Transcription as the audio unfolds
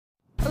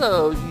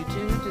Hello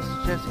YouTube, this is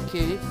Jesse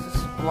Kids, this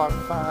is Block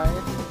 5.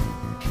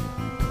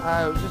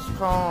 I was just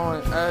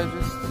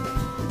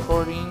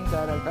recording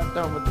that I got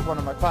done with one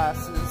of my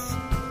classes,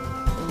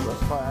 English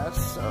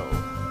class,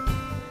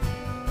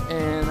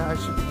 and I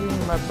should be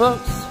getting my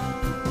books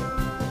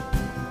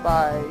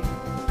by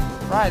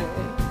Friday,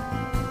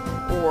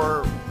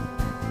 or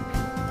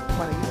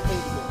when I get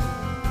paid again.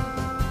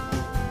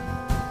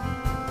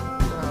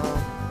 So,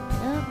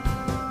 yeah,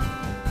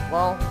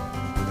 well,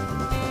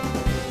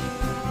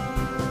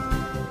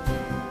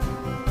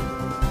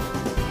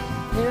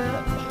 here,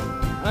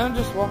 I'm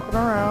just walking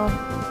around,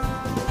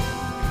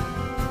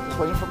 just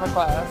waiting for my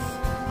class.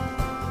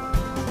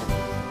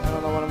 I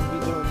don't know what I'm going to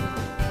be doing,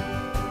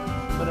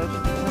 but I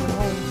should be coming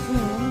home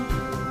soon.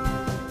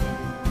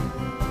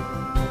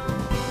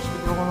 Should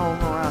be going home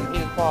around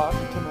 8 o'clock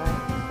tonight,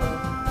 so,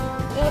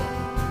 yep.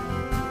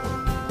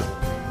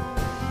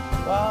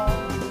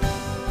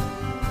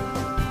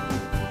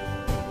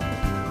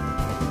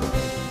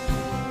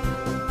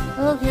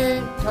 Well, okay,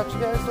 talk to you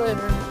guys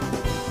later.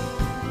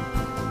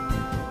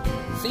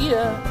 See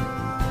ya!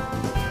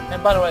 And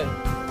by the way,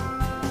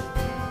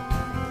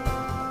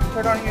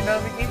 turn on your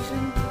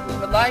notification,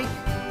 leave a like,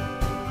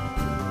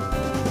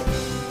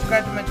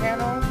 subscribe to my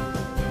channel,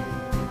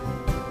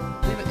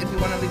 leave it if you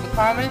want to leave a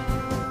comment,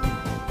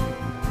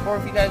 or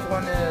if you guys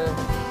want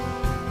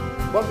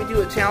me to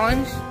do a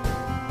challenge.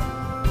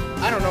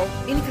 I don't know,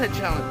 any kind of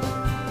challenge.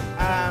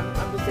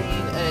 I'm just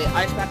saying a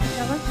ice pack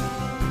challenge,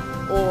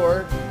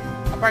 or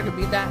I probably could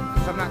beat that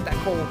because I'm not that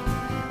cold.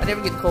 I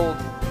never get cold.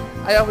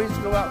 I always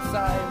go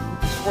outside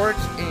with the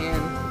shorts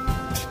and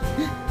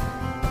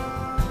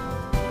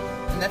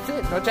that's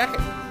it, no jacket.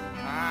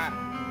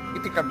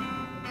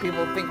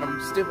 People think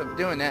I'm stupid for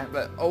doing that,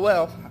 but oh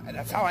well,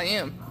 that's how I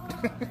am.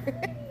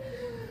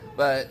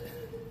 But,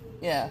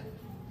 yeah.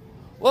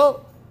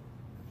 Well,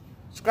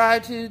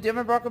 subscribe to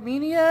Denver Bronco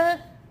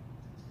Media,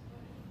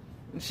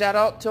 and shout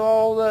out to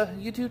all the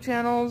YouTube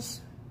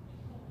channels.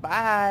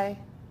 Bye.